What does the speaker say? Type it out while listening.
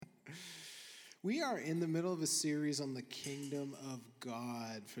We are in the middle of a series on the kingdom of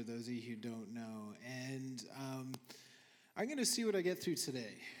God, for those of you who don't know. And I'm going to see what I get through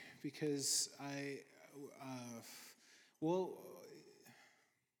today, because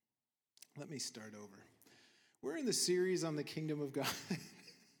let me start over. We're in the series on the kingdom of God.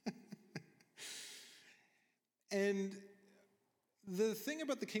 And the thing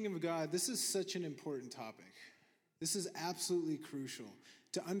about the kingdom of God, this is such an important topic. This is absolutely crucial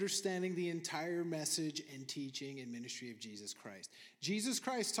to understanding the entire message and teaching and ministry of Jesus Christ. Jesus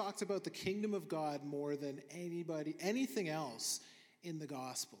Christ talked about the kingdom of God more than anything else in the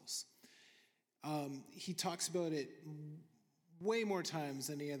Gospels. He talks about it way more times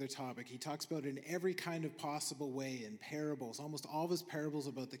than any other topic. He talks about it in every kind of possible way in parables, almost all of his parables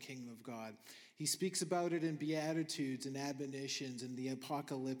about the kingdom of God. He speaks about it in Beatitudes and admonitions and the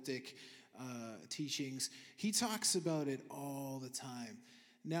apocalyptic teachings. He talks about it all the time.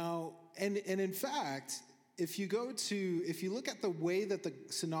 Now, and in fact, if you look at the way that the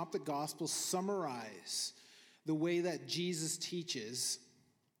Synoptic Gospels summarize the way that Jesus teaches,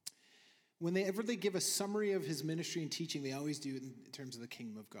 whenever they give a summary of his ministry and teaching, they always do it in terms of the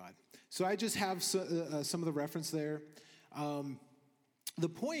kingdom of God. So I just have some of the reference there. The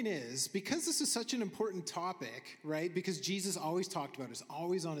point is, because this is such an important topic, right? Because Jesus always talked about it, it's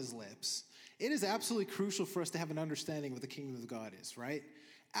always on his lips. It is absolutely crucial for us to have an understanding of what the kingdom of God is, right?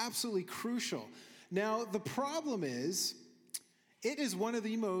 Absolutely crucial. Now, the problem is, it is one of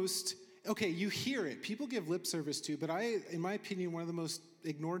the most, okay, you hear it. People give lip service to, but in my opinion, one of the most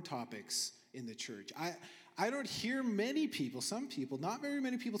ignored topics in the church. I don't hear many people, some people, not very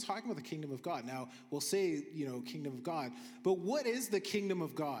many people talking about the kingdom of God. Now, we'll say, kingdom of God, but what is the kingdom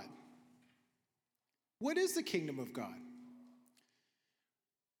of God? What is the kingdom of God?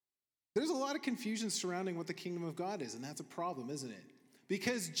 There's a lot of confusion surrounding what the kingdom of God is, and that's a problem, isn't it?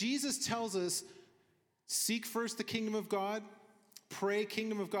 Because Jesus tells us, seek first the kingdom of God, pray,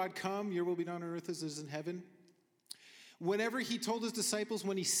 kingdom of God come, your will be done on earth as it is in heaven. Whenever he told his disciples,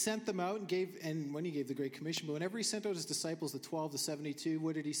 when he sent them out and when he gave the Great Commission, but whenever he sent out his disciples, the 12, the 72,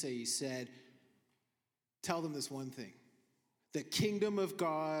 what did he say? He said, tell them this one thing. The kingdom of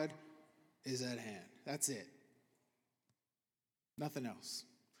God is at hand. That's it. Nothing else.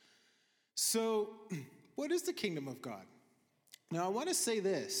 So, what is the kingdom of God? Now, I want to say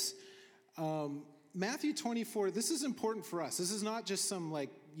this. Matthew 24, this is important for us. This is not just some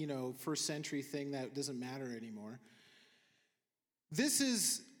first century thing that doesn't matter anymore. This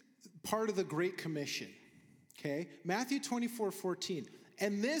is part of the Great Commission, okay? Matthew 24:14.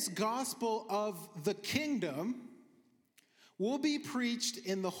 And this gospel of the kingdom will be preached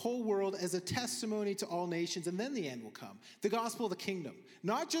in the whole world as a testimony to all nations, and then the end will come. The gospel of the kingdom,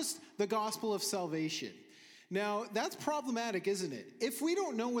 not just the gospel of salvation. Now, that's problematic, isn't it? If we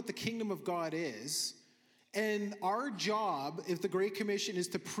don't know what the kingdom of God is, and our job, if the Great Commission, is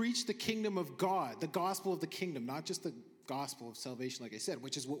to preach the kingdom of God, the gospel of the kingdom, not just the gospel of salvation, like I said,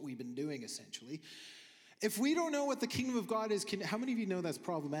 which is what we've been doing essentially. If we don't know what the kingdom of God is, how many of you know that's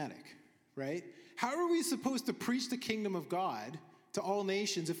problematic, right? How are we supposed to preach the kingdom of God to all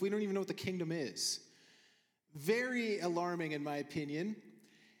nations if we don't even know what the kingdom is? Very alarming, in my opinion.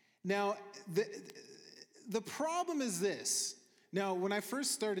 Now, the problem is this. Now, when I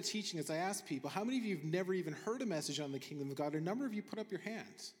first started teaching this, I asked people, how many of you have never even heard a message on the kingdom of God? A number of you put up your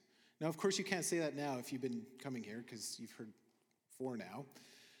hands. Now, of course, you can't say that now if you've been coming here, because you've heard 4 now.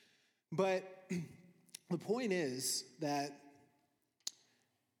 But the point is that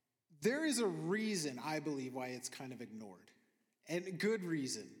there is a reason, I believe, why it's kind of ignored. And a good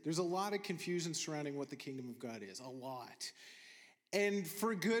reason. There's a lot of confusion surrounding what the kingdom of God is. A lot. And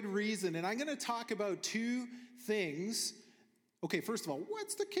for good reason. And I'm going to talk about 2 things. Okay, first of all,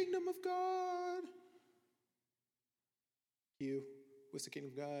 what's the kingdom of God? What's the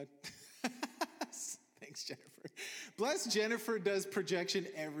kingdom of God? Thanks, Jennifer. Bless Jennifer does projection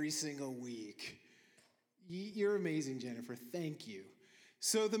every single week. You're amazing, Jennifer. Thank you.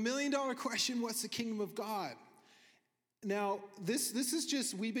 So the $1 million question, what's the kingdom of God? Now, this is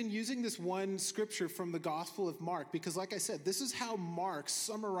just, we've been using this one scripture from the Gospel of Mark, because like I said, this is how Mark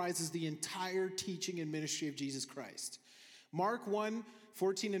summarizes the entire teaching and ministry of Jesus Christ. Mark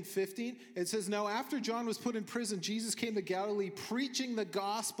 1:14 and 15, it says, now after John was put in prison, Jesus came to Galilee preaching the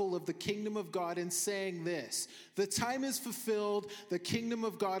gospel of the kingdom of God and saying this, the time is fulfilled, the kingdom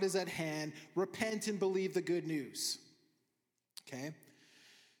of God is at hand, repent and believe the good news. Okay?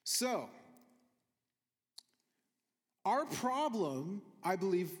 So, our problem, I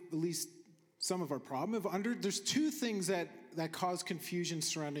believe, at least some of our problem, there's 2 things that cause confusion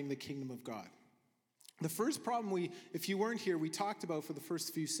surrounding the kingdom of God. The first problem if you weren't here, we talked about for the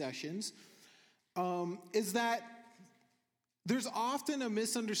first few sessions is that there's often a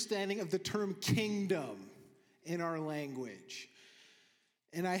misunderstanding of the term kingdom in our language.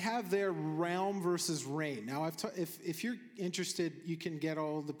 And I have there realm versus reign. Now, if you're interested, you can get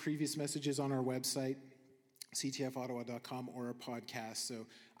all the previous messages on our website, ctfottawa.com, or our podcast. So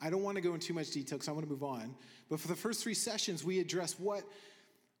I don't want to go into too much detail because I want to move on. But for the first 3 sessions, we address what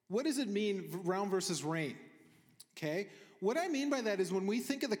does it mean, realm versus reign? Okay? What I mean by that is when we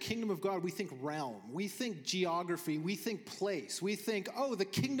think of the kingdom of God, we think realm. We think geography. We think place. We think, oh, the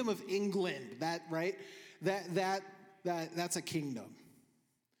kingdom of England. That, right? That's a kingdom.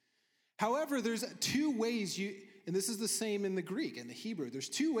 However, there's 2 ways and this is the same in the Greek and the Hebrew, there's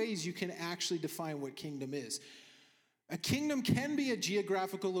 2 ways you can actually define what kingdom is. A kingdom can be a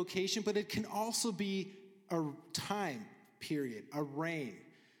geographical location, but it can also be a time period, a reign.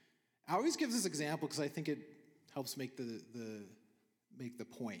 I always give this example because I think it helps make the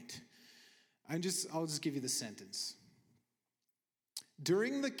point. I'll just give you the sentence.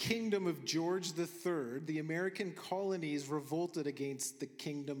 During the kingdom of George III, the American colonies revolted against the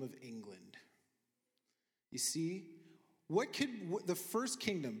kingdom of England. You see, the first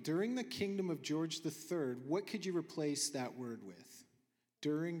kingdom, during the kingdom of George III, what could you replace that word with?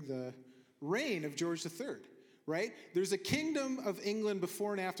 During the reign of George III, right? There's a kingdom of England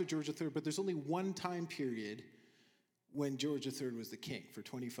before and after George III, but there's only one time period when George III was the king for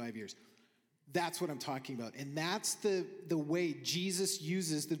 25 years. That's what I'm talking about. And that's the way Jesus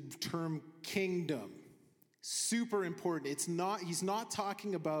uses the term kingdom. Super important. He's not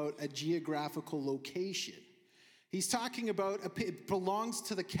talking about a geographical location. He's talking about, it belongs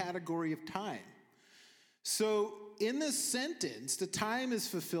to the category of time. So in this sentence, the time is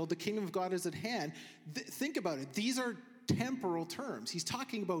fulfilled, the kingdom of God is at hand. Think about it. These are temporal terms. He's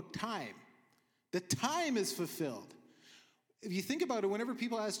talking about time. The time is fulfilled. If you think about it, whenever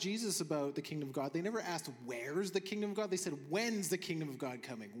people ask Jesus about the kingdom of God, they never asked, where's the kingdom of God? They said, when's the kingdom of God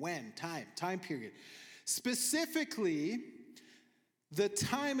coming? When? Time period. Specifically, the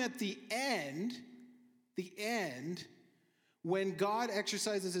time at the end, when God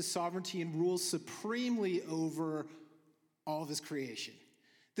exercises his sovereignty and rules supremely over all of his creation.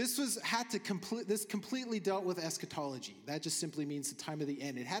 This completely dealt with eschatology. That just simply means the time of the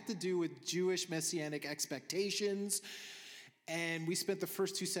end. It had to do with Jewish messianic expectations. And we spent the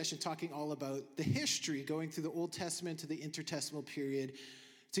first 2 sessions talking all about the history, going through the Old Testament to the intertestamental period,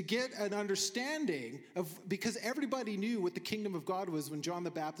 to get an understanding of, because everybody knew what the kingdom of God was when John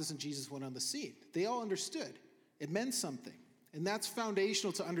the Baptist and Jesus went on the scene. They all understood. It meant something. And that's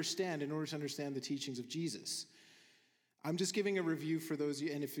foundational to understand in order to understand the teachings of Jesus. I'm just giving a review for those of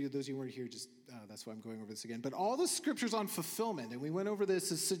you, and if those of you weren't here, that's why I'm going over this again. But all the scriptures on fulfillment, and we went over this,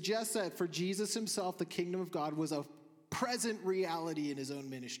 suggests that for Jesus himself, the kingdom of God was a present reality in his own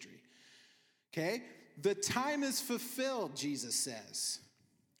ministry. Okay? The time is fulfilled, Jesus says.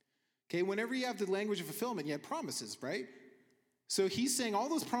 Okay, whenever you have the language of fulfillment, you have promises, right? So he's saying all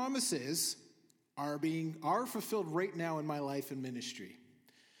those promises are fulfilled right now in my life and ministry.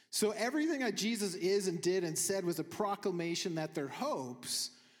 So everything that Jesus is and did and said was a proclamation that their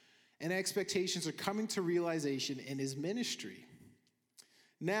hopes and expectations are coming to realization in his ministry.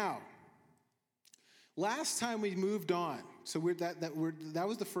 Now, last time we moved on, so that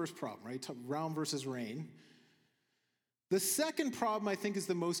was the first problem, right? Realm versus reign. The second problem, I think, is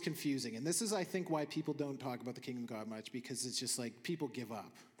the most confusing. And this is, I think, why people don't talk about the kingdom of God much, because it's just like people give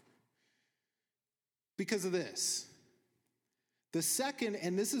up. Because of this. The second,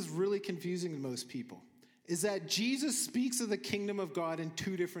 and this is really confusing to most people, is that Jesus speaks of the kingdom of God in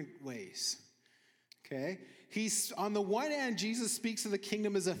 2 different ways. Okay? On the one hand, Jesus speaks of the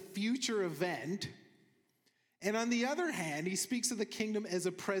kingdom as a future event. And on the other hand, he speaks of the kingdom as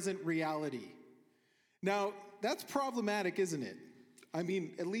a present reality. Now, that's problematic, isn't it? I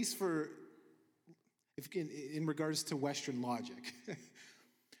mean, at least in regards to Western logic.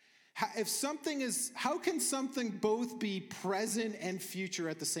 How can something both be present and future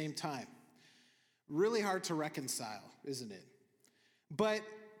at the same time? Really hard to reconcile, isn't it? But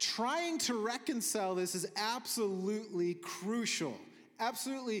trying to reconcile this is absolutely crucial,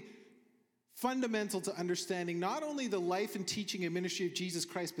 absolutely fundamental to understanding not only the life and teaching and ministry of Jesus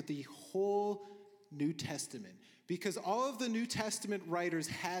Christ, but the whole New Testament. Because all of the New Testament writers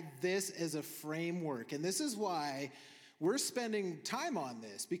had this as a framework. And this is why we're spending time on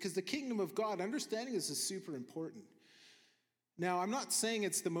this, because the kingdom of God, understanding this is super important. Now, I'm not saying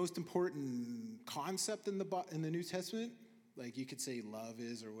it's the most important concept in the New Testament, like you could say love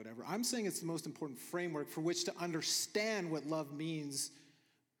is or whatever. I'm saying it's the most important framework for which to understand what love means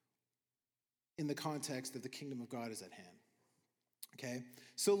in the context of the kingdom of God is at hand. Okay?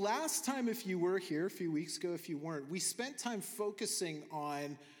 So last time, if you were here, a few weeks ago, if you weren't, we spent time focusing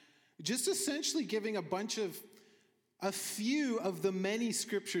on just essentially giving a few of the many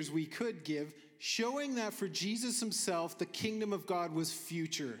scriptures we could give, showing that for Jesus himself, the kingdom of God was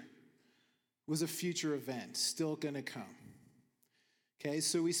a future event, still going to come. Okay,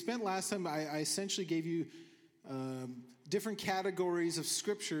 so we spent last time, I essentially gave you different categories of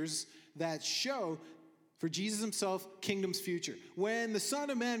scriptures that show for Jesus himself, kingdom's future. When the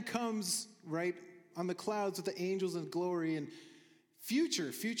Son of Man comes, right, on the clouds with the angels in glory, and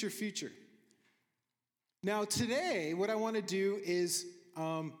future. Now today, what I want to do is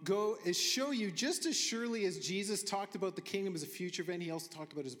show you, just as surely as Jesus talked about the kingdom as a future event, he also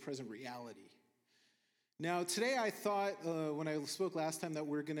talked about it as a present reality. Now today I thought, when I spoke last time, that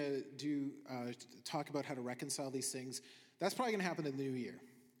we're going to talk about how to reconcile these things. That's probably going to happen in the new year.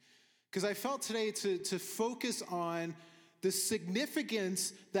 Because I felt today to focus on the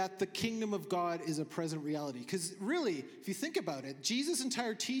significance that the kingdom of God is a present reality. Because really, if you think about it, Jesus'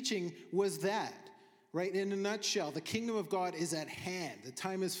 entire teaching was that, right? In a nutshell, the kingdom of God is at hand. The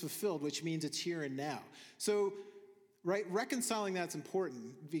time is fulfilled, which means it's here and now. So, right, reconciling that's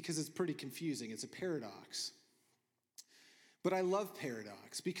important because it's pretty confusing. It's a paradox. But I love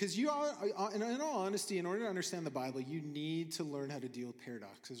paradox because in all honesty, in order to understand the Bible, you need to learn how to deal with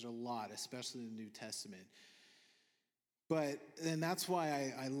paradoxes. There's a lot, especially in the New Testament. And that's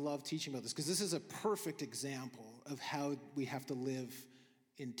why I love teaching about this, because this is a perfect example of how we have to live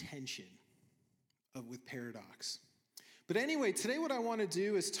in tension with paradox. But anyway, today what I want to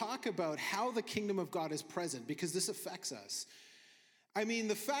do is talk about how the kingdom of God is present, because this affects us. I mean,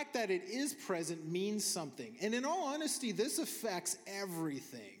 the fact that it is present means something. And in all honesty, this affects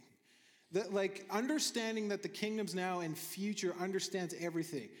everything. Understanding that the kingdom's now and future understands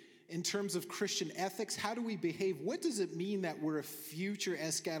everything. In terms of Christian ethics, how do we behave? What does it mean that we're a future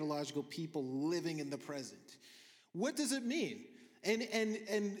eschatological people living in the present? What does it mean?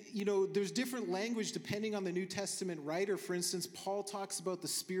 And you know, there's different language depending on the New Testament writer. For instance, Paul talks about the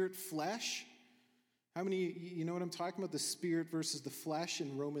spirit flesh. How many, you know what I'm talking about? The spirit versus the flesh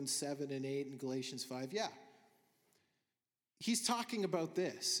in Romans 7 and 8 and Galatians 5. Yeah. He's talking about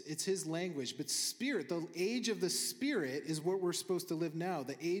this. It's his language. But spirit, the age of the spirit is what we're supposed to live now.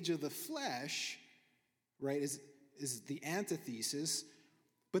 The age of the flesh, right, is the antithesis.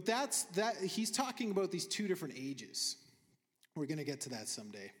 But he's talking about these two different ages. We're going to get to that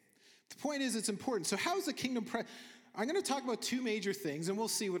someday. The point is, it's important. So how is the kingdom I'm going to talk about two major things, and we'll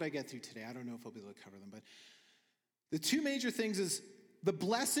see what I get through today. I don't know if I'll be able to cover them, but the two major things is the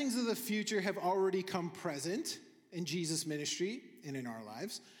blessings of the future have already come present in Jesus' ministry and in our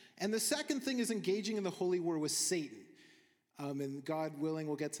lives. And the second thing is engaging in the holy war with Satan. And God willing,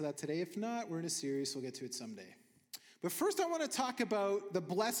 we'll get to that today. If not, we're in a series, we'll get to it someday. But first I want to talk about the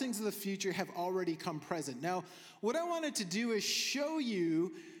blessings of the future have already come present. Now, what I wanted to do is show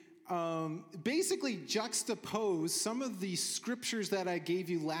you, basically juxtapose some of the scriptures that I gave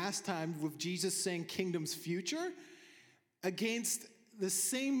you last time with Jesus saying kingdom's future against the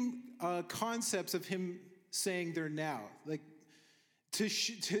same concepts of him saying they're now, like to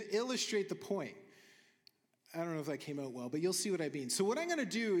illustrate the point. I don't know if that came out well, but you'll see what I mean. So what I'm going to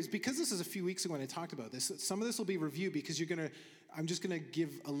do is, because this is a few weeks ago when I talked about this, some of this will be review because I'm just going to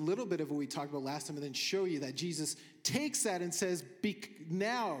give a little bit of what we talked about last time and then show you that Jesus takes that and says,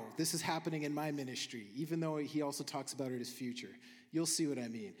 now this is happening in my ministry, even though he also talks about it as future. You'll see what I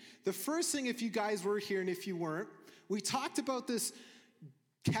mean. The first thing, if you guys were here and if you weren't, we talked about this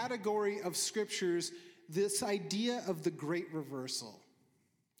category of scriptures, this idea of the great reversal.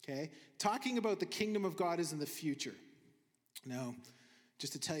 Okay? Talking about the kingdom of God is in the future. Now,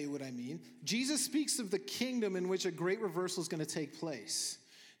 just to tell you what I mean, Jesus speaks of the kingdom in which a great reversal is going to take place.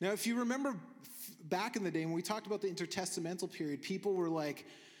 Now, if you remember back in the day when we talked about the intertestamental period, people were like,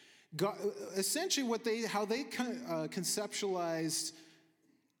 God, essentially how they conceptualized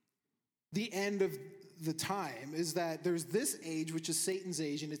the end of the time is that there's this age, which is Satan's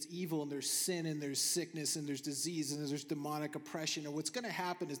age, and it's evil, and there's sin, and there's sickness, and there's disease, and there's demonic oppression. And what's going to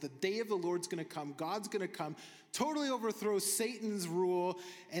happen is the day of the Lord's going to come, God's going to come, totally overthrow Satan's rule,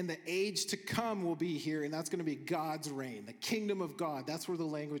 and the age to come will be here, and that's going to be God's reign, the kingdom of God. That's where the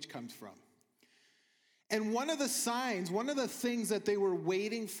language comes from. And one of the signs, one of the things that they were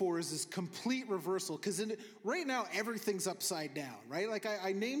waiting for is this complete reversal. Because right now, everything's upside down, right? Like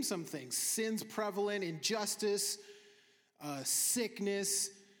I named some things. Sin's prevalent, injustice, sickness,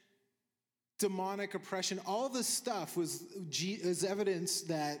 demonic oppression. All this stuff was evidence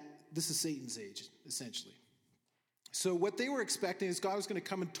that this is Satan's age, essentially. So what they were expecting is God was going to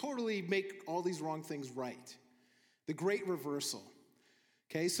come and totally make all these wrong things right. The great reversal.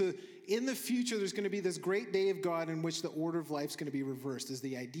 Okay, so in the future, there's going to be this great day of God in which the order of life is going to be reversed, is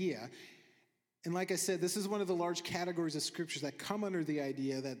the idea. And like I said, this is one of the large categories of scriptures that come under the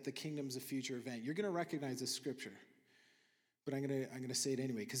idea that the kingdom's a future event. You're going to recognize this scripture, but I'm going to say it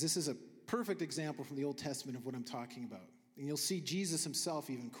anyway, because this is a perfect example from the Old Testament of what I'm talking about. And you'll see Jesus himself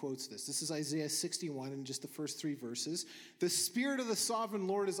even quotes this. This is Isaiah 61 in just the first 3 verses. The Spirit of the sovereign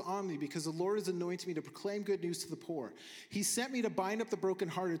Lord is on me because the Lord has anointed me to proclaim good news to the poor. He sent me to bind up the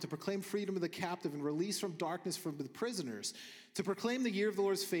brokenhearted, to proclaim freedom to the captive and release from darkness for the prisoners, to proclaim the year of the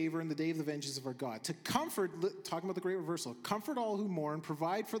Lord's favor and the day of the vengeance of our God, to comfort, talking about the great reversal, comfort all who mourn,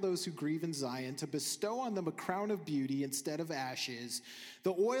 provide for those who grieve in Zion, to bestow on them a crown of beauty instead of ashes,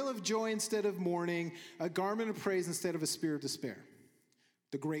 the oil of joy instead of mourning, a garment of praise instead of a spirit of despair.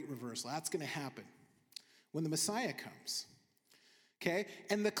 The great reversal. That's going to happen when the Messiah comes. Okay?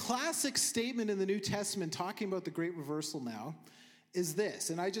 And the classic statement in the New Testament talking about the great reversal now is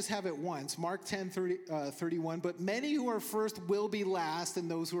this, and I just have it once, Mark 10:31, but many who are first will be last,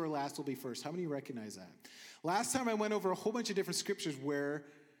 and those who are last will be first. How many recognize that? Last time I went over a whole bunch of different scriptures where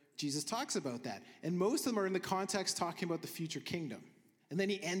Jesus talks about that, and most of them are in the context talking about the future kingdom. And then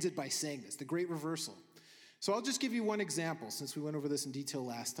he ends it by saying this, the great reversal. So I'll just give you one example, since we went over this in detail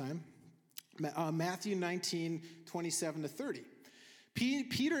last time. Matthew 19:27-30.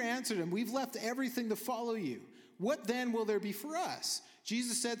 Peter answered him, "We've left everything to follow you. What then will there be for us?"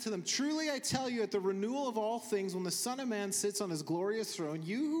 Jesus said to them, "Truly I tell you, at the renewal of all things, when the Son of Man sits on his glorious throne,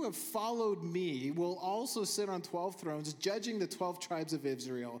 you who have followed me will also sit on 12 thrones, judging the 12 tribes of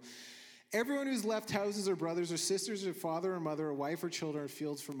Israel. Everyone who's left houses or brothers or sisters or father or mother or wife or children or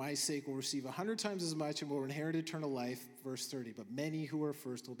fields for my sake will receive 100 times as much and will inherit eternal life." Verse 30, "But many who are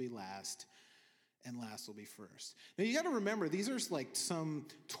first will be last, and last will be first." Now you got to remember, these are like some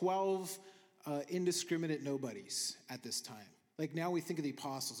 12 indiscriminate nobodies at this time. Like now we think of the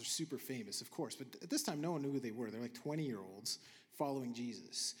apostles, they're super famous, of course, but at this time no one knew who they were. They're like 20-year-olds following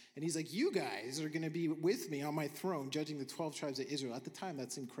Jesus. And he's like, you guys are going to be with me on my throne judging the 12 tribes of Israel. At the time,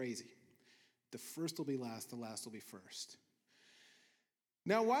 that seemed crazy. The first will be last, the last will be first.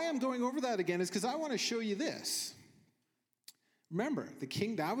 Now why I'm going over that again is because I want to show you this. Remember, the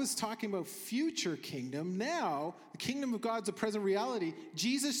kingdom, I was talking about future kingdom. Now, the kingdom of God's a present reality.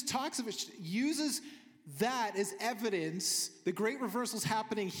 Jesus talks of it, uses that as evidence. The great reversal is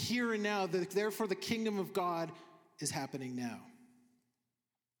happening here and now. Therefore, the kingdom of God is happening now.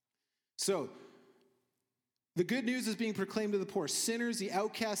 So, the good news is being proclaimed to the poor, sinners, the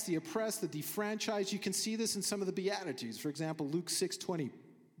outcasts, the oppressed, the defranchised. You can see this in some of the Beatitudes. For example, Luke 6:20.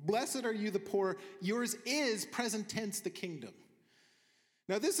 "Blessed are you the poor, yours is," present tense, "the kingdom."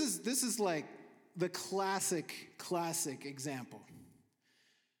 Now, this is like the classic example.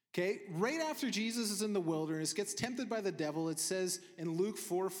 Okay, right after Jesus is in the wilderness, gets tempted by the devil, it says in Luke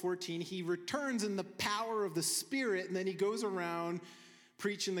 4:14, he returns in the power of the Spirit, and then he goes around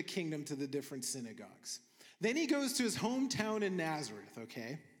preaching the kingdom to the different synagogues. Then he goes to his hometown in Nazareth,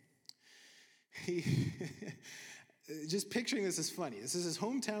 okay? Just picturing this is funny. This is his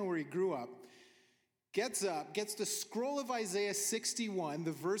hometown where he grew up. Gets up, gets the scroll of Isaiah 61,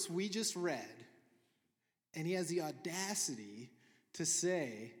 the verse we just read, and he has the audacity to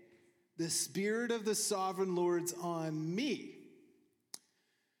say, "The Spirit of the sovereign Lord's on me."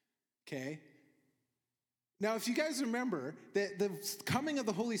 Okay? Now, if you guys remember, the coming of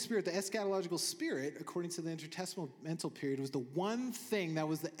the Holy Spirit, the eschatological spirit, according to the intertestamental period, was the one thing that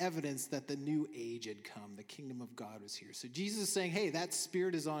was the evidence that the new age had come. The kingdom of God was here. So Jesus is saying, hey, that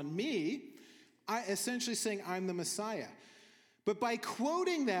spirit is on me. Essentially saying, I'm the Messiah. But by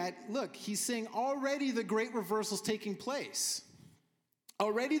quoting that, look, he's saying already the great reversal is taking place.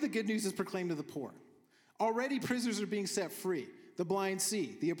 Already the good news is proclaimed to the poor. Already prisoners are being set free. The blind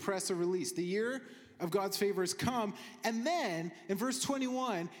see. The oppressed are released. The year of God's favor has come. And then in verse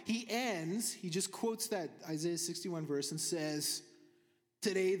 21, he just quotes that Isaiah 61 verse and says,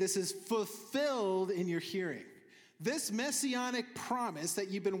 today this is fulfilled in your hearing. This messianic promise that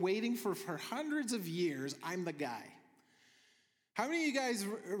you've been waiting for hundreds of years, I'm the guy. How many of you guys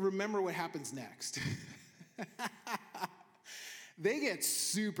remember what happens next? They get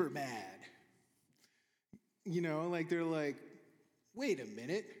super mad. You know, like they're like, wait a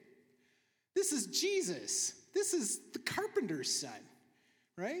minute. This is Jesus. This is the carpenter's son,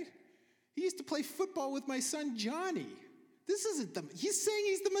 right? He used to play football with my son Johnny. He's saying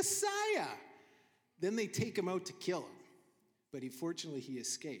he's the Messiah. Then they take him out to kill him. But fortunately he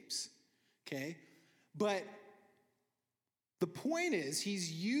escapes, okay? But The point is,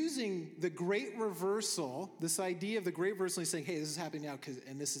 he's using the great reversal, this idea of the great reversal. He's saying, hey, this is happening now,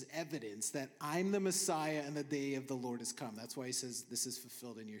 and this is evidence that I'm the Messiah and the day of the Lord has come. That's why he says this is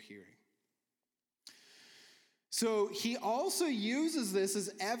fulfilled in your hearing. So he also uses this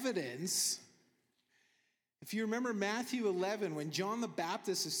as evidence. If you remember Matthew 11, when John the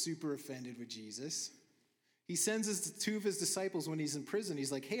Baptist is super offended with Jesus, he sends two of his disciples when he's in prison.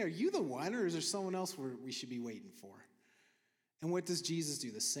 He's like, hey, are you the one, or is there someone else we should be waiting for? And what does Jesus do?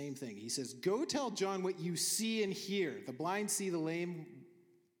 The same thing. He says, go tell John what you see and hear. The blind see, the lame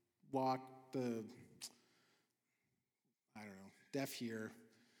walk, deaf hear.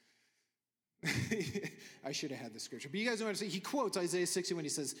 I should have had the scripture. But you guys know what I'm saying. He quotes Isaiah 60 when he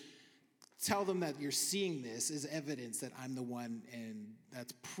says, tell them that you're seeing this is evidence that I'm the one, and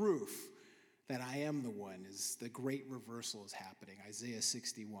that's proof that I am the one, is the great reversal is happening. Isaiah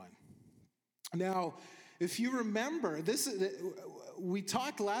 61. Now, if you remember, we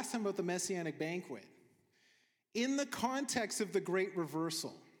talked last time about the Messianic banquet in the context of the great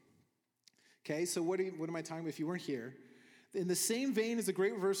reversal. Okay, so what am I talking about if you weren't here? In the same vein as the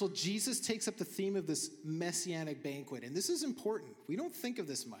great reversal, Jesus takes up the theme of this Messianic banquet. And this is important. We don't think of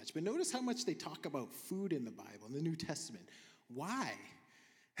this much, but notice how much they talk about food in the Bible, in the New Testament. Why?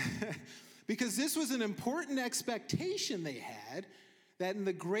 Because this was an important expectation they had, that in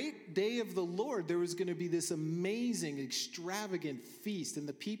the great day of the Lord, there was going to be this amazing, extravagant feast, and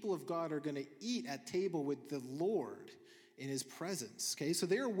the people of God are going to eat at table with the Lord in his presence. Okay, so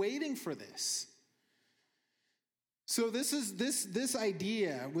they're waiting for this. So this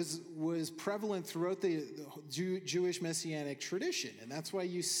idea was prevalent throughout the Jewish Messianic tradition, and that's why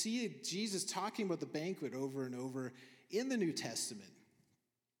you see Jesus talking about the banquet over and over in the New Testament.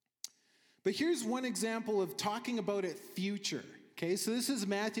 But here's one example of talking about it future. Okay, so this is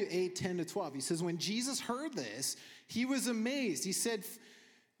Matthew 8:10-12. He says, when Jesus heard this, he was amazed. He said,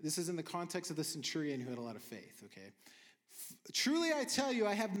 this is in the context of the centurion who had a lot of faith, okay? Truly I tell you,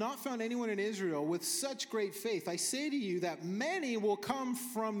 I have not found anyone in Israel with such great faith. I say to you that many will come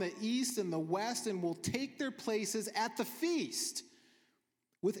from the east and the west and will take their places at the feast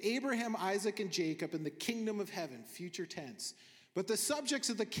with Abraham, Isaac, and Jacob in the kingdom of heaven, future tense. But the subjects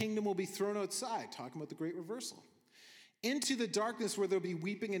of the kingdom will be thrown outside, talking about the great reversal, into the darkness where there'll be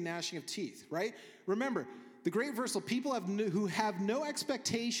weeping and gnashing of teeth, right? Remember, the great reversal, people who have no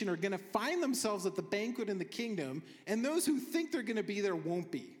expectation are going to find themselves at the banquet in the kingdom, and those who think they're going to be there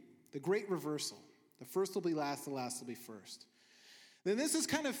won't be. The great reversal. The first will be last, the last will be first. Then this is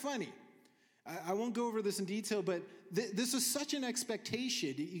kind of funny. I won't go over this in detail, but this is such an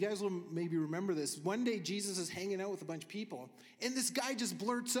expectation. You guys will maybe remember this. One day, Jesus is hanging out with a bunch of people, and this guy just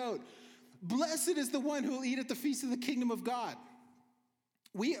blurts out, blessed is the one who will eat at the feast of the kingdom of God.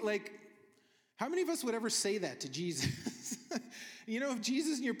 How many of us would ever say that to Jesus? If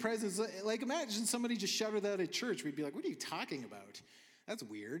Jesus in your presence, imagine somebody just shouted that at church. We'd be like, what are you talking about? That's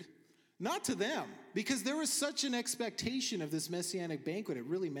weird. Not to them, because there was such an expectation of this Messianic banquet. It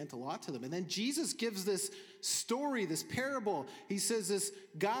really meant a lot to them. And then Jesus gives this story, this parable. He says this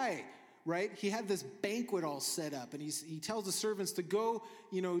guy, right? He had this banquet all set up, and he tells the servants to go,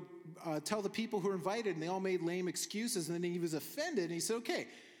 tell the people who are invited, and they all made lame excuses. And then he was offended, and he said, okay,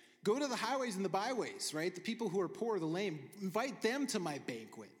 go to the highways and the byways, right? The people who are poor, the lame, invite them to my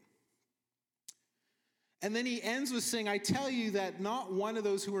banquet. And then he ends with saying, I tell you that not one of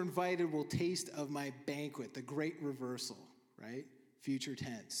those who are invited will taste of my banquet, the great reversal, right? Future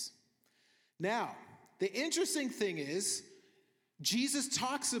tense. Now, the interesting thing is, Jesus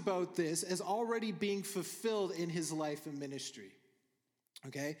talks about this as already being fulfilled in his life and ministry,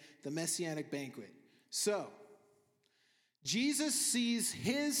 okay? The Messianic banquet. So, Jesus sees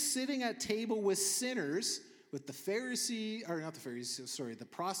his sitting at table with sinners, with the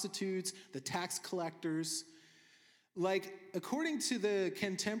prostitutes, the tax collectors. According to the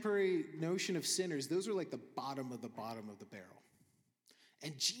contemporary notion of sinners, those are like the bottom of the barrel.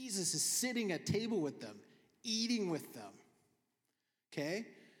 And Jesus is sitting at table with them, eating with them. Okay?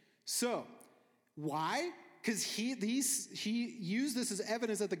 So, why? Because he used this as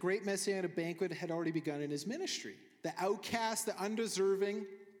evidence that the great Messianic banquet had already begun in his ministry. The outcast, the undeserving,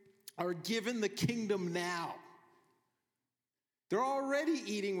 are given the kingdom now. They're already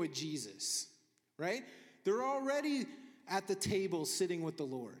eating with Jesus, right? They're already at the table sitting with the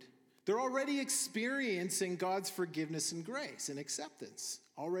Lord. They're already experiencing God's forgiveness and grace and acceptance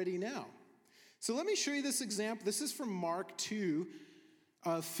already now. So let me show you this example. This is from Mark 2,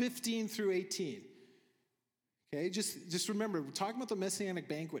 15 through 18. Okay, just remember, we're talking about the Messianic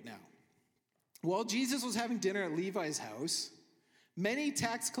banquet now. While Jesus was having dinner at Levi's house, many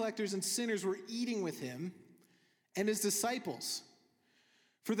tax collectors and sinners were eating with him and his disciples,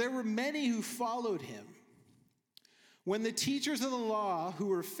 for there were many who followed him. When the teachers of the law, who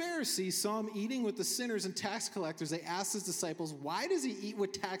were Pharisees, saw him eating with the sinners and tax collectors, they asked his disciples, "Why does he eat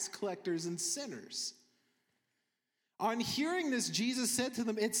with tax collectors and sinners?" On hearing this, Jesus said to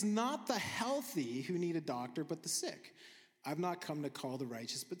them, "It's not the healthy who need a doctor, but the sick. I've not come to call the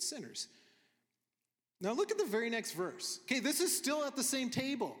righteous, but sinners." Now look at the very next verse. Okay, this is still at the same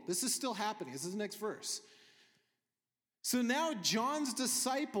table. This is still happening. This is the next verse. So now John's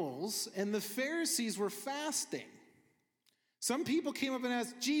disciples and the Pharisees were fasting. Some people came up and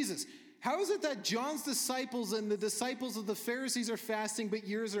asked Jesus, "How is it that John's disciples and the disciples of the Pharisees are fasting, but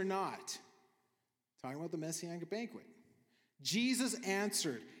yours are not?" Talking about the Messianic banquet. Jesus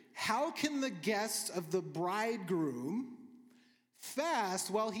answered, "How can the guests of the bridegroom fast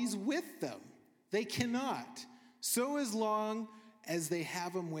while he's with them? They cannot, so as long as they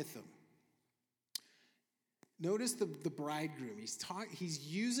have him with them." Notice the bridegroom. He's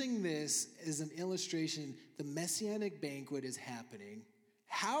using this as an illustration. The Messianic banquet is happening.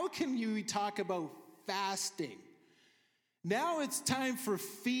 How can you talk about fasting? Now it's time for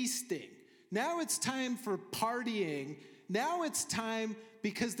feasting. Now it's time for partying. Now it's time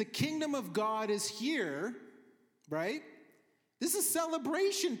because the kingdom of God is here, right? This is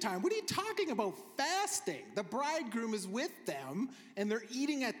celebration time. What are you talking about? Fasting. The bridegroom is with them, and they're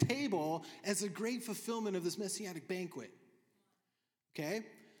eating at table as a great fulfillment of this Messianic banquet. Okay?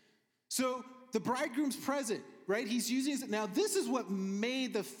 So the bridegroom's present, right? He's using it. Now, this is what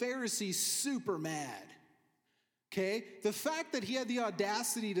made the Pharisees super mad. Okay? The fact that he had the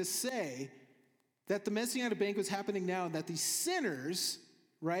audacity to say that the Messianic banquet is happening now and that these sinners,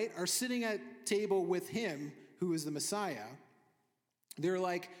 right, are sitting at table with him, who is the Messiah. They're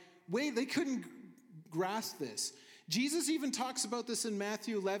like, wait, they couldn't grasp this. Jesus even talks about this in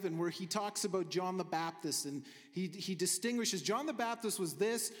Matthew 11, where he talks about John the Baptist, and he distinguishes John the Baptist was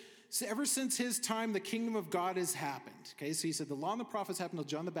this. So ever since his time, the kingdom of God has happened. Okay, so he said the law and the prophets happened till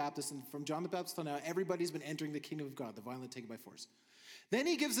John the Baptist, and from John the Baptist till now, everybody's been entering the kingdom of God, the violent taken by force. Then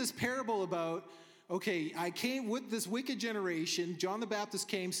he gives this parable about, okay, I came with this wicked generation. John the Baptist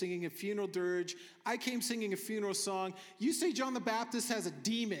came singing a funeral dirge. I came singing a funeral song. You say John the Baptist has a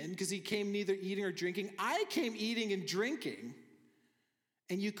demon because he came neither eating or drinking. I came eating and drinking.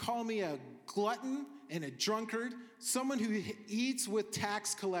 And you call me a glutton and a drunkard, someone who eats with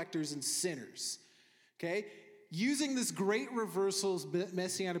tax collectors and sinners. Okay? Using this great reversals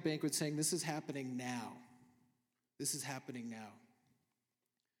Messianic banquet, saying this is happening now. This is happening now.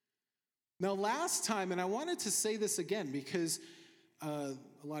 Now, last time, and I wanted to say this again because a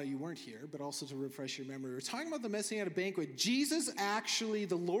lot of you weren't here, but also to refresh your memory, we're talking about the Messianic banquet. Jesus actually,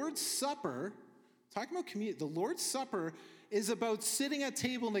 the Lord's Supper, talking about communion, the Lord's Supper is about sitting at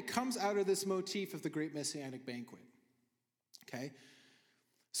table, and it comes out of this motif of the great Messianic banquet. Okay?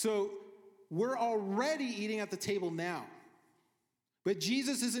 So we're already eating at the table now. But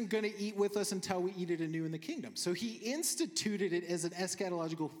Jesus isn't going to eat with us until we eat it anew in the kingdom. So he instituted it as an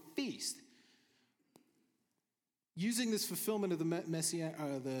eschatological feast, using this fulfillment of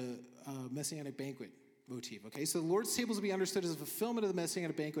the Messianic banquet motif. Okay, so the Lord's table is to be understood as a fulfillment of the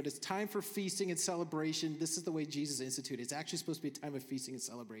Messianic banquet. It's time for feasting and celebration. This is the way Jesus instituted. It's actually supposed to be a time of feasting and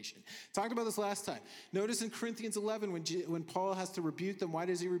celebration. Talked about this last time. Notice in Corinthians 11 when Paul has to rebuke them. Why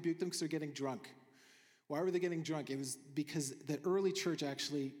does he rebuke them? Because they're getting drunk. Why were they getting drunk? It was because the early church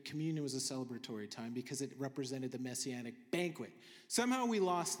actually, communion was a celebratory time because it represented the Messianic banquet. Somehow we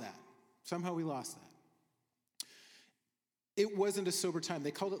lost that. It wasn't a sober time.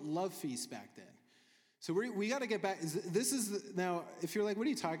 They called it love feast back then. So we got to get back. Now, if you're like, what are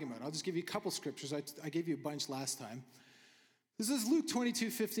you talking about? I'll just give you a couple scriptures. I gave you a bunch last time. This is Luke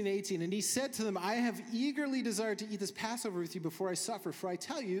 22:15-18. And he said to them, "I have eagerly desired to eat this Passover with you before I suffer. For I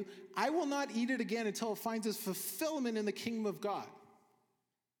tell you, I will not eat it again until it finds its fulfillment in the kingdom of God."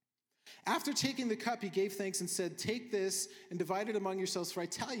 After taking the cup, he gave thanks and said, "Take this and divide it among yourselves. For I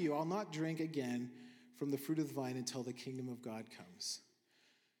tell you, I'll not drink again from the fruit of the vine until the kingdom of God comes."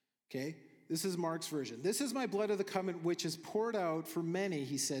 Okay? This is Mark's version. "This is my blood of the covenant, which is poured out for many,"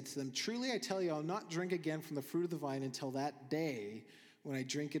 he said to them. "Truly I tell you, I'll not drink again from the fruit of the vine until that day when I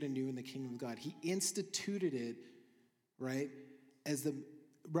drink it anew in the kingdom of God." He instituted it, right, as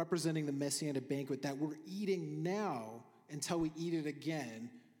representing the Messianic banquet that we're eating now until we eat it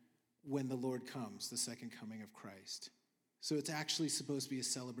again when the Lord comes, the second coming of Christ. So it's actually supposed to be a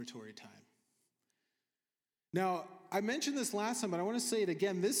celebratory time. Now, I mentioned this last time, but I want to say it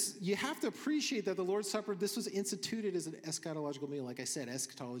again. You have to appreciate that the Lord's Supper, this was instituted as an eschatological meal. Like I said,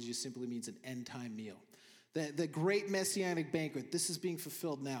 eschatology simply means an end-time meal. The great messianic banquet, this is being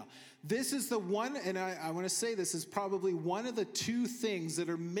fulfilled now. This is the one, and I want to say this is probably one of the two things that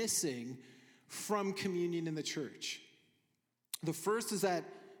are missing from communion in the church. The first is that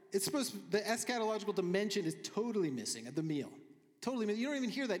the eschatological dimension is totally missing at the meal. Totally missing. You don't even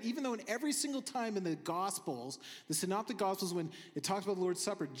hear that. Even though in every single time in the Gospels, the Synoptic Gospels, when it talks about the Lord's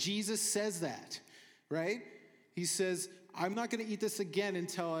Supper, Jesus says that, right? He says, I'm not going to eat this again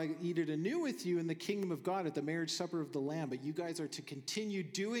until I eat it anew with you in the kingdom of God at the marriage supper of the Lamb. But you guys are to continue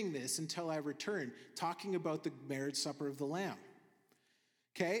doing this until I return, talking about the marriage supper of the Lamb.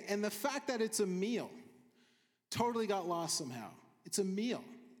 Okay? And the fact that it's a meal totally got lost somehow. It's a meal.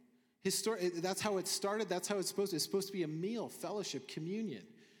 That's how it started. That's how it's supposed to. It's supposed to be a meal, fellowship, communion.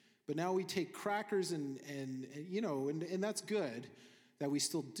 But now we take crackers and that's good that we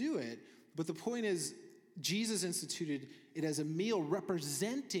still do it. But the point is, Jesus instituted it as a meal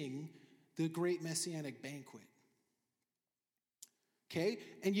representing the great messianic banquet. Okay?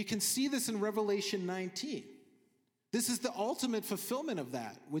 And you can see this in Revelation 19. This is the ultimate fulfillment of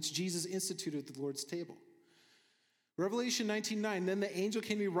that, which Jesus instituted at the Lord's table. Revelation 19:9, then the angel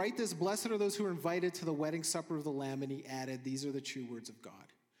came to me, write this, blessed are those who are invited to the wedding supper of the Lamb, and he added, these are the true words of God.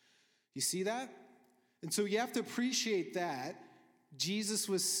 You see that? And so you have to appreciate that Jesus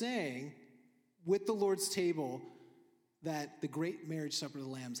was saying with the Lord's table that the great marriage supper of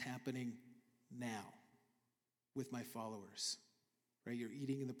the Lamb is happening now with my followers. Right? You're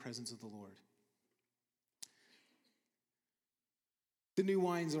eating in the presence of the Lord. The new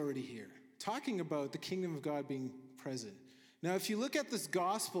wine's already here. Talking about the kingdom of God being present. Now, if you look at the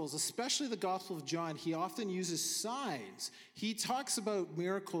Gospels, especially the Gospel of John, he often uses signs. He talks about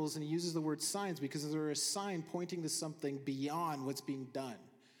miracles and he uses the word signs because they're a sign pointing to something beyond what's being done.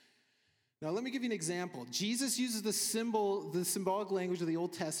 Now, let me give you an example. Jesus uses the symbolic language of the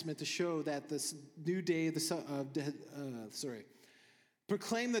Old Testament to show that this new day,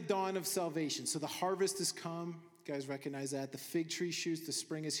 proclaim the dawn of salvation. So the harvest has come. You guys recognize that. The fig tree shoots, the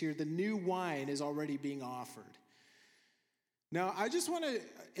spring is here. The new wine is already being offered. Now, I just want to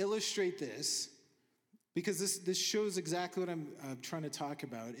illustrate this because this shows exactly what I'm trying to talk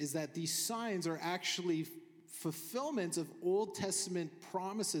about, is that these signs are actually fulfillments of Old Testament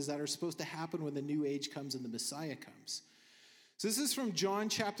promises that are supposed to happen when the new age comes and the Messiah comes. So this is from John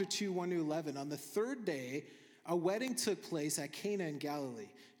chapter 2, 1-11. On the third day, a wedding took place at Cana in Galilee.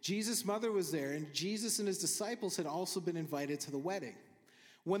 Jesus' mother was there, and Jesus and his disciples had also been invited to the wedding.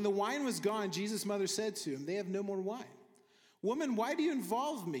 When the wine was gone, Jesus' mother said to him, they have no more wine. Woman, why do you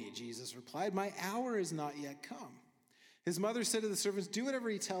involve me? Jesus replied, my hour is not yet come. His mother said to the servants, do whatever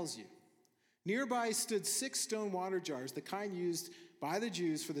he tells you. Nearby stood 6 stone water jars, the kind used by the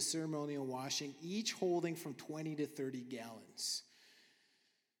Jews for the ceremonial washing, each holding from 20 to 30 gallons.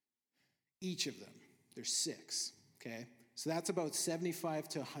 Each of them. There's 6, okay? So that's about 75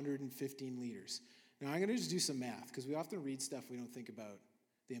 to 115 liters. Now I'm going to just do some math because we often read stuff we don't think about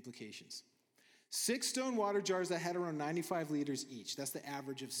the implications. 6 stone water jars that had around 95 liters each. That's the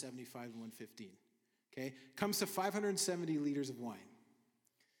average of 75 and 115, okay? Comes to 570 liters of wine.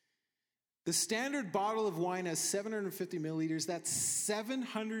 The standard bottle of wine has 750 milliliters. That's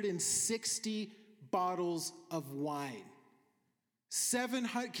 760 bottles of wine.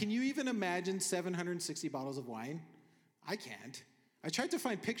 Can you even imagine 760 bottles of wine? I can't. I tried to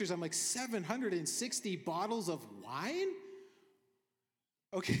find pictures. I'm like, 760 bottles of wine?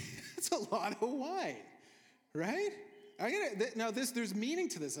 Okay, that's a lot of wine, right? There's meaning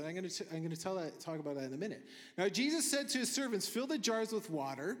to this, and I'm going to talk about that in a minute. Now, Jesus said to his servants, fill the jars with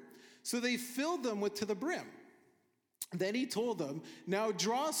water. So they filled them to the brim. Then he told them, now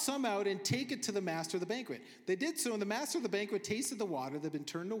draw some out and take it to the master of the banquet. They did so, and the master of the banquet tasted the water that had been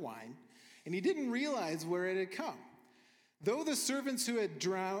turned to wine, and he didn't realize where it had come. Though the servants who had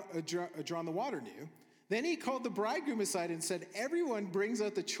drawn the water knew, then he called the bridegroom aside and said, everyone brings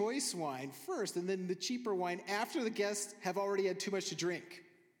out the choice wine first, and then the cheaper wine after the guests have already had too much to drink.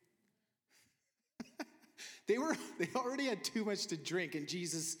 They already had too much to drink, and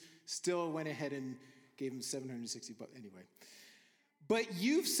Jesus still went ahead and gave him 760 bucks. Anyway. But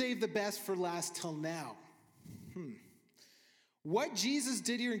you've saved the best for last till now. What Jesus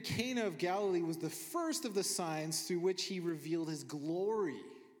did here in Cana of Galilee was the first of the signs through which he revealed his glory,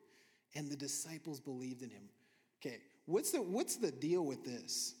 and the disciples believed in him. Okay, what's the deal with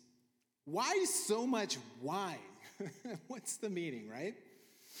this? Why so much wine? What's the meaning, right?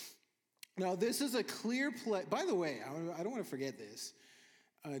 Now, this is a clear play. By the way, I don't want to forget this.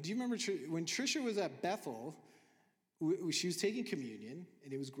 Do you remember when Trisha was at Bethel, she was taking communion,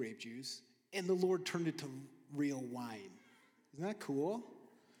 and it was grape juice, and the Lord turned it to real wine. Isn't that cool?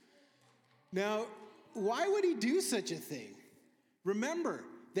 Now, why would he do such a thing? Remember,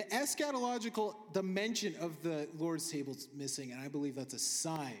 the eschatological dimension of the Lord's table is missing, and I believe that's a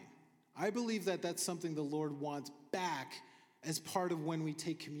sign. I believe that that's something the Lord wants back as part of when we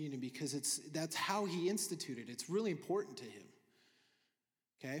take communion, because that's how he instituted it. It's really important to him.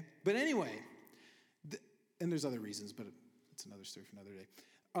 Okay? But anyway, and there's other reasons, but it's another story for another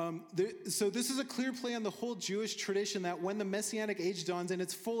day. So this is a clear play on the whole Jewish tradition that when the Messianic age dawns in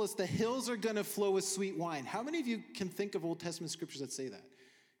its fullest, the hills are going to flow with sweet wine. How many of you can think of Old Testament scriptures that say that?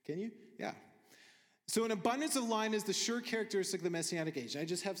 Can you? Yeah. So an abundance of wine is the sure characteristic of the Messianic age. I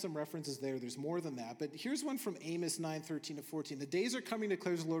just have some references there. There's more than that. But here's one from Amos 9:13-14. The days are coming,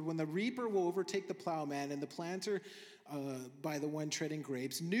 declares the Lord, when the reaper will overtake the plowman and the planter by the one treading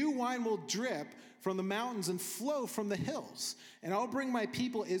grapes. New wine will drip from the mountains and flow from the hills. And I'll bring my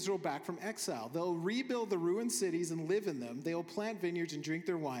people Israel back from exile. They'll rebuild the ruined cities and live in them. They'll plant vineyards and drink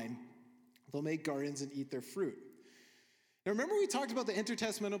their wine. They'll make gardens and eat their fruit. Now, remember we talked about the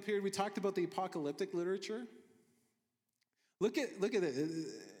intertestamental period? We talked about the apocalyptic literature? Look at it.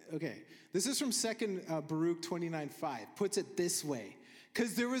 Okay, this is from 2 Baruch 29:5. Puts it this way.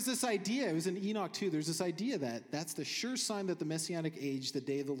 Because there was this idea, it was in Enoch too, there's this idea that that's the sure sign that the Messianic age, the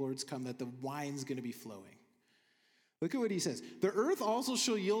day of the Lord's come, that the wine's going to be flowing. Look at what he says. The earth also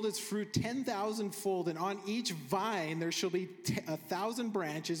shall yield its fruit 10,000-fold, and on each vine there shall be 1,000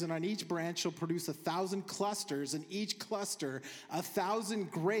 branches, and on each branch shall produce 1,000 clusters, and each cluster 1,000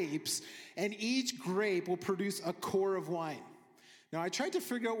 grapes, and each grape will produce a core of wine. Now, I tried to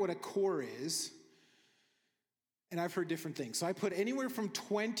figure out what a core is, and I've heard different things. So I put anywhere from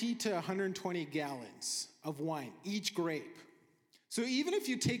 20 to 120 gallons of wine, each grape. So even if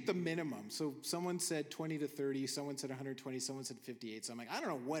you take the minimum, so someone said 20 to 30, someone said 120, someone said 58, so I'm like, I don't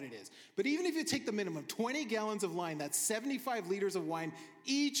know what it is. But even if you take the minimum, 20 gallons of wine, that's 75 liters of wine,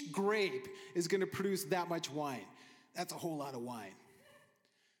 each grape is going to produce that much wine. That's a whole lot of wine,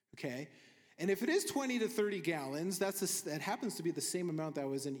 okay? And if it is 20 to 30 gallons, that happens to be the same amount that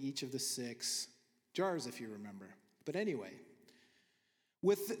was in each of the 6 jars, if you remember. But anyway,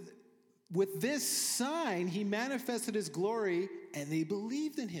 with this sign, he manifested his glory, and they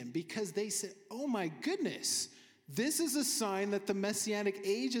believed in him because they said, oh my goodness, this is a sign that the Messianic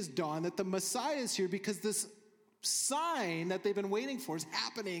age is dawned, that the Messiah is here, because this sign that they've been waiting for is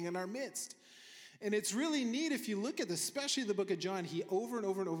happening in our midst. And it's really neat if you look at this, especially the book of John, he over and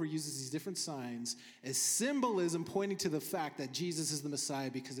over and over uses these different signs as symbolism pointing to the fact that Jesus is the Messiah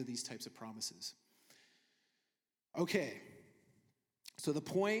because of these types of promises. Okay, so the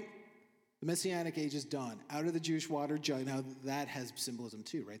point, the Messianic age is done. Out of the Jewish water jug. Now that has symbolism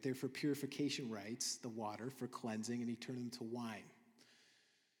too, right? They're for purification rites, the water for cleansing, and he turned them to wine.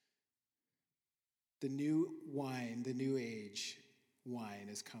 The new wine, the new age wine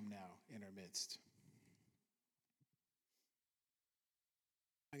has come now in our midst.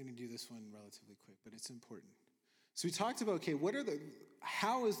 I'm going to do this one relatively quick, but it's important. So we talked about, okay,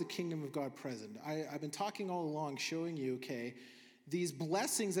 how is the kingdom of God present? I've been talking all along, showing you, okay, these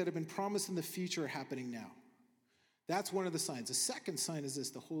blessings that have been promised in the future are happening now. That's one of the signs. The second sign is this,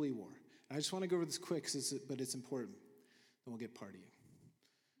 the holy war. And I just want to go over this quick, but it's important. Then we'll get partying.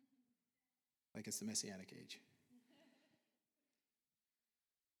 Like it's the Messianic age.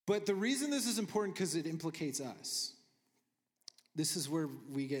 But the reason this is important because it implicates us. This is where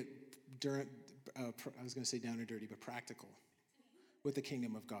we get, I was going to say down and dirty, but practical with the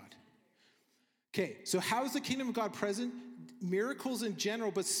kingdom of God. Okay, so how is the kingdom of God present? Miracles in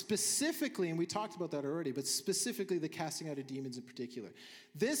general, but specifically, and we talked about that already, but specifically the casting out of demons in particular.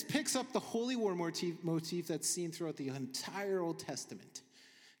 This picks up the holy war motif that's seen throughout the entire Old Testament.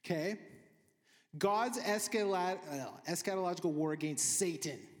 Okay? God's eschatological war against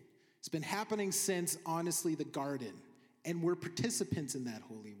Satan. It's been happening since, honestly, the garden. And we're participants in that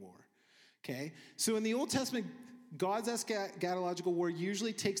holy war. Okay? So in the Old Testament, God's eschatological war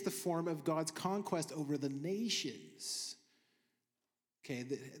usually takes the form of God's conquest over the nations. Okay,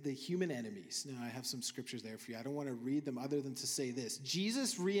 the human enemies. Now, I have some scriptures there for you. I don't want to read them other than to say this.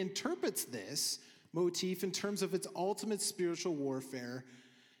 Jesus reinterprets this motif in terms of its ultimate spiritual warfare,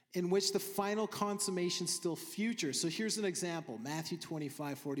 in which the final consummation is still future. So here's an example, Matthew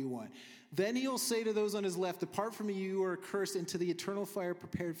 25:41. Then he'll say to those on his left, depart from me, you who are cursed, into the eternal fire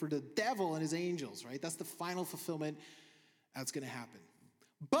prepared for the devil and his angels, right? That's the final fulfillment. That's going to happen.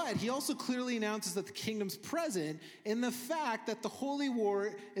 But he also clearly announces that the kingdom's present in the fact that the holy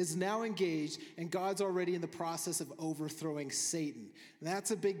war is now engaged and God's already in the process of overthrowing Satan. And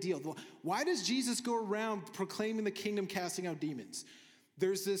that's a big deal. Why does Jesus go around proclaiming the kingdom, casting out demons?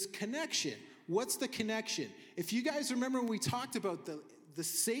 There's this connection. What's the connection? If you guys remember when we talked about the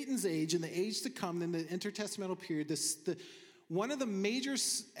Satan's age and the age to come in the intertestamental period, one of the major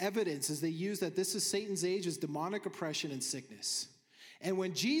evidences they use that this is Satan's age is demonic oppression and sickness. And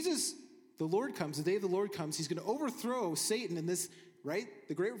when Jesus, the Lord comes, the day of the Lord comes, he's going to overthrow Satan in this, right?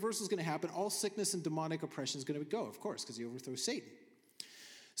 The great reversal is going to happen. All sickness and demonic oppression is going to go, of course, because he overthrows Satan.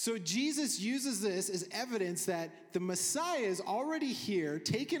 So Jesus uses this as evidence that the Messiah is already here,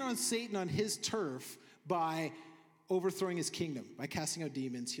 taking on Satan on his turf by overthrowing his kingdom, by casting out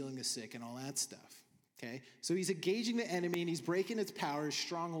demons, healing the sick, and all that stuff. Okay? So he's engaging the enemy, and he's breaking its power, his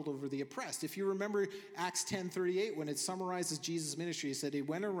stronghold over the oppressed. If you remember Acts 10:38, when it summarizes Jesus' ministry, it said he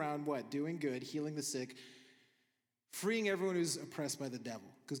went around, what? Doing good, healing the sick, freeing everyone who's oppressed by the devil,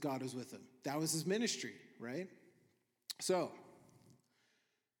 because God was with him. That was his ministry, right? So,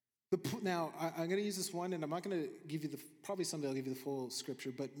 now, I'm going to use this one, and I'm not going to give you probably someday I'll give you the full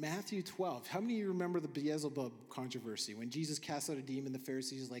scripture, but Matthew 12. How many of you remember the Beelzebub controversy? When Jesus cast out a demon, the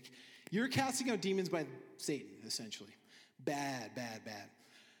Pharisees were like, you're casting out demons by Satan, essentially. Bad, bad, bad.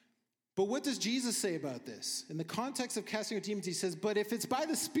 But what does Jesus say about this? In the context of casting out demons, he says, but if it's by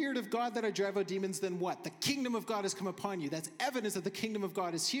the Spirit of God that I drive out demons, then what? The kingdom of God has come upon you. That's evidence that the kingdom of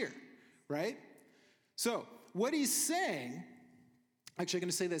God is here, right? So, what he's saying... Actually, I'm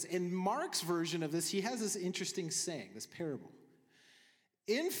going to say this. In Mark's version of this, he has this interesting saying, this parable.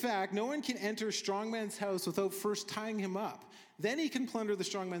 In fact, no one can enter a strong man's house without first tying him up. Then he can plunder the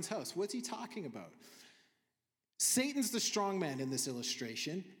strong man's house. What's he talking about? Satan's the strong man in this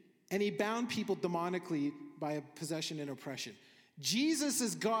illustration, and he bound people demonically by possession and oppression. Jesus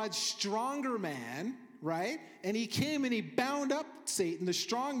is God's stronger man, right? And he came and he bound up Satan, the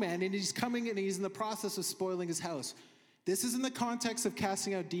strong man, and he's coming and he's in the process of spoiling his house. This is in the context of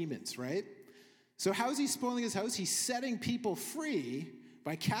casting out demons, right? So how is he spoiling his house? He's setting people free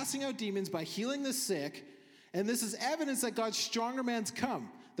by casting out demons, by healing the sick. And this is evidence that God's stronger man's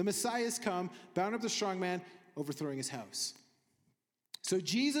come. The Messiah has come, bound up the strong man, overthrowing his house. So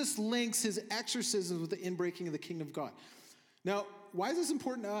Jesus links his exorcisms with the inbreaking of the kingdom of God. Now, why is this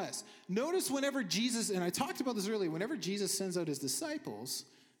important to us? Notice whenever Jesus, and I talked about this earlier, whenever Jesus sends out his disciples,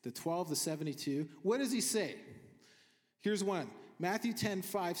 the 12, the 72, what does he say? Here's one, Matthew 10,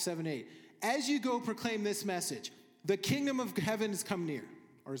 5, 7, 8. As you go proclaim this message, the kingdom of heaven has come near,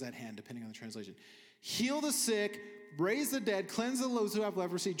 or is at hand, depending on the translation. Heal the sick, raise the dead, cleanse those who have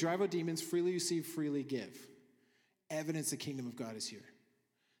leprosy, drive out demons, freely receive, freely give. Evidence the kingdom of God is here.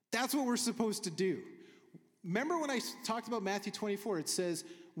 That's what we're supposed to do. Remember when I talked about Matthew 24, it says,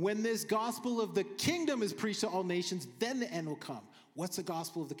 when this gospel of the kingdom is preached to all nations, then the end will come. What's the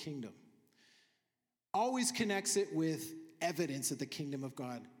gospel of the kingdom? Always connects it with evidence that the kingdom of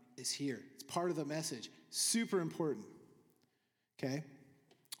God is here. It's part of the message. Super important. Okay?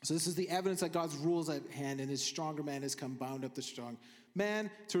 So this is the evidence that God's rules at hand, and his stronger man has come, bound up the strong man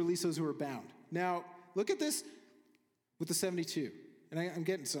to release those who are bound. Now, look at this with the 72. And I'm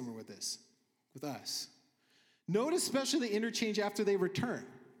getting somewhere with this, with us. Notice especially the interchange after they return.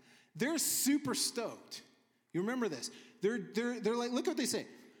 They're super stoked. You remember this. They're like, look what they say.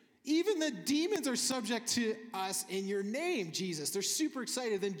 Even the demons are subject to us in your name, Jesus. They're super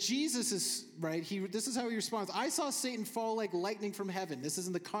excited. Then Jesus is, right, this is how he responds. I saw Satan fall like lightning from heaven. This is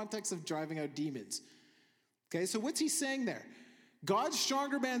in the context of driving out demons. Okay, so what's he saying there? God's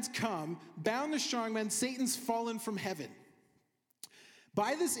stronger man's come, bound the strong man, Satan's fallen from heaven.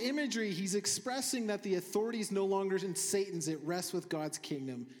 By this imagery, he's expressing that the authority is no longer in Satan's. It rests with God's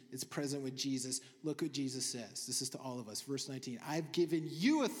kingdom. It's present with Jesus. Look what Jesus says. This is to all of us. Verse 19, I've given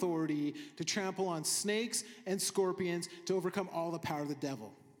you authority to trample on snakes and scorpions, to overcome all the power of the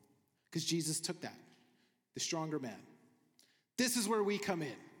devil. Because Jesus took that, the stronger man. This is where we come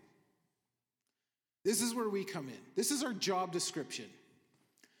in. This is where we come in. This is our job description.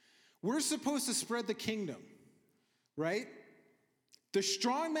 We're supposed to spread the kingdom, right? The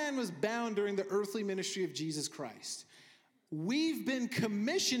strong man was bound during the earthly ministry of Jesus Christ. We've been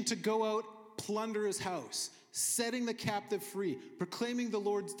commissioned to go out, plunder his house, setting the captive free, proclaiming the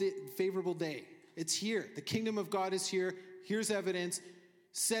Lord's favorable day. It's here. The kingdom of God is here. Here's evidence.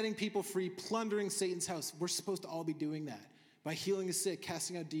 Setting people free, plundering Satan's house. We're supposed to all be doing that by healing the sick,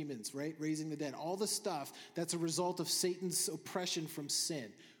 casting out demons, right? Raising the dead. All the stuff that's a result of Satan's oppression from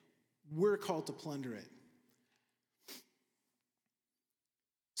sin. We're called to plunder it.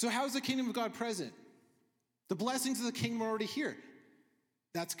 So how is the kingdom of God present? The blessings of the kingdom are already here.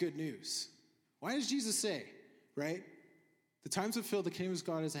 That's good news. Why does Jesus say, right? The time's fulfilled, the kingdom of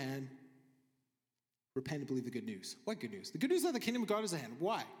God is at hand. Repent and believe the good news. What good news? The good news is that the kingdom of God is at hand.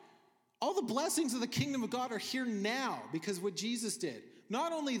 Why? All the blessings of the kingdom of God are here now because of what Jesus did.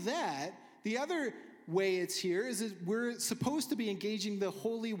 Not only that, the other way it's here is that we're supposed to be engaging the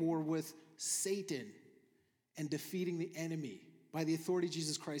holy war with Satan and defeating the enemy by the authority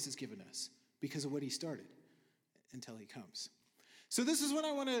Jesus Christ has given us because of what he started until he comes. So this is what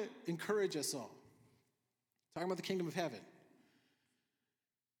I want to encourage us all. Talking about the kingdom of heaven.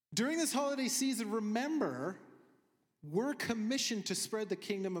 During this holiday season, remember, we're commissioned to spread the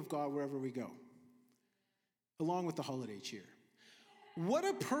kingdom of God wherever we go, along with the holiday cheer. What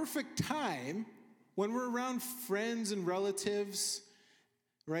a perfect time when we're around friends and relatives,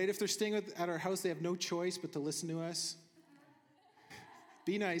 right? If they're staying at our house, they have no choice but to listen to us.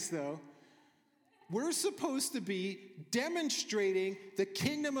 Be nice, though. We're supposed to be demonstrating the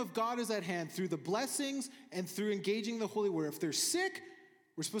kingdom of God is at hand through the blessings and through engaging the holy word. If they're sick,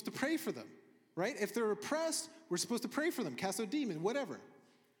 we're supposed to pray for them, right? If they're oppressed, we're supposed to pray for them, cast out demons, whatever.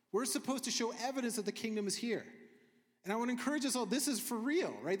 We're supposed to show evidence that the kingdom is here. And I want to encourage us all, this is for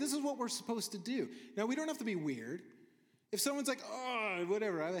real, right? This is what we're supposed to do. Now, we don't have to be weird. If someone's like, oh,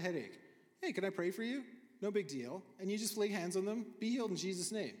 whatever, I have a headache. Hey, can I pray for you? No big deal. And you just lay hands on them, be healed in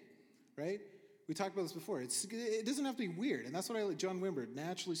Jesus' name, right? We talked about this before. It doesn't have to be weird. And that's what I like, John Wimber,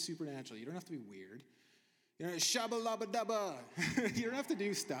 naturally, supernatural. You don't have to be weird. You know, shabba-labba-dabba. You don't have to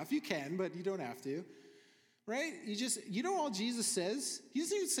do stuff. You can, but you don't have to. Right? You know all Jesus says? He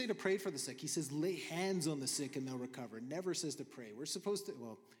doesn't even say to pray for the sick. He says, lay hands on the sick and they'll recover. Never says to pray. We're supposed to,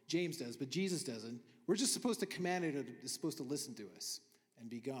 well, James does, but Jesus doesn't. We're just supposed to command it, it's supposed to listen to us and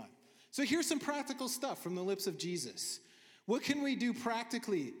be gone. So here's some practical stuff from the lips of Jesus. What can we do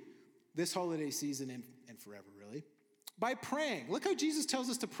practically this holiday season and forever, really? By praying. Look how Jesus tells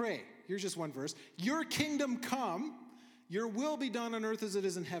us to pray. Here's just one verse. Your kingdom come, your will be done on earth as it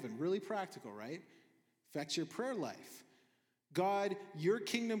is in heaven. Really practical, right? Affects your prayer life. God, your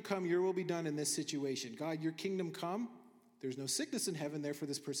kingdom come, your will be done in this situation. God, your kingdom come. There's no sickness in heaven, therefore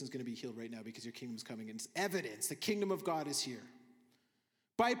this person's going to be healed right now because your kingdom's coming. And it's evidence. The kingdom of God is here.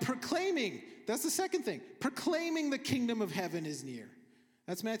 By proclaiming, that's the second thing. Proclaiming the kingdom of heaven is near.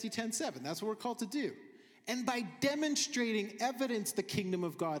 That's Matthew 10:7. That's what we're called to do. And by demonstrating evidence the kingdom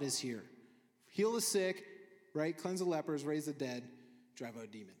of God is here. Heal the sick, right? Cleanse the lepers, raise the dead, drive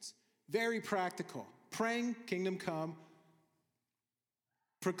out demons. Very practical. Praying, kingdom come.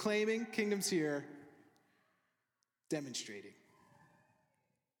 Proclaiming, kingdom's here. Demonstrating.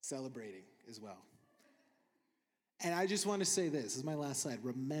 Celebrating as well. And I just want to say this is my last slide.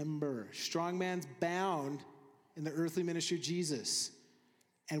 Remember, strong man's bound in the earthly ministry of Jesus.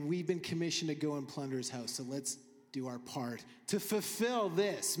 And we've been commissioned to go and plunder his house. So let's do our part to fulfill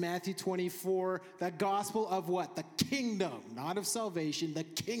this. Matthew 24, the gospel of what? The kingdom, not of salvation. The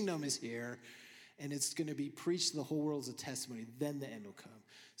kingdom is here. And it's going to be preached to the whole world as a testimony. Then the end will come.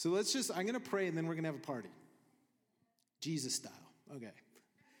 So I'm going to pray and then we're going to have a party. Jesus style. Okay.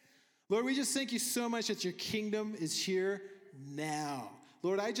 Lord, we just thank you so much that your kingdom is here now.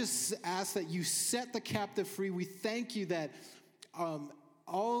 Lord, I just ask that you set the captive free. We thank you that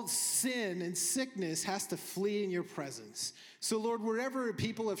all sin and sickness has to flee in your presence. So, Lord, wherever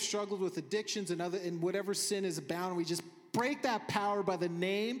people have struggled with addictions and whatever sin is bound, we just break that power by the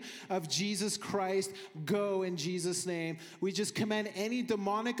name of Jesus Christ. Go in Jesus' name. We just command any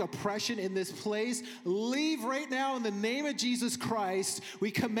demonic oppression in this place. Leave right now in the name of Jesus Christ. We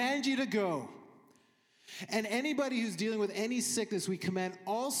command you to go. And anybody who's dealing with any sickness, we command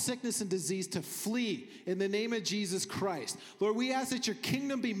all sickness and disease to flee in the name of Jesus Christ. Lord, we ask that your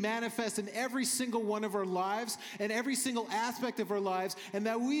kingdom be manifest in every single one of our lives and every single aspect of our lives, and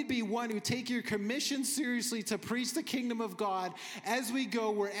that we'd be one who take your commission seriously to preach the kingdom of God as we go,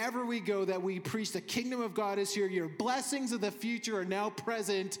 wherever we go, that we preach the kingdom of God is here. Your blessings of the future are now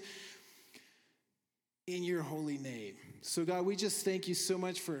present in your holy name. So God, we just thank you so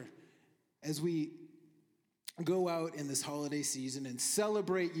much for, as we go out in this holiday season and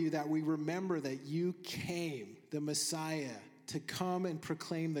celebrate you, that we remember that you came, the Messiah, to come and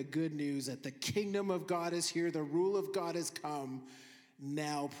proclaim the good news that the kingdom of God is here, the rule of God has come,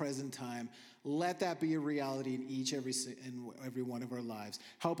 now, present time. Let that be a reality in every one of our lives.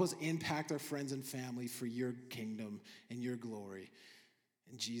 Help us impact our friends and family for your kingdom and your glory.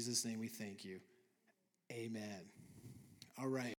 In Jesus' name we thank you. Amen. All right.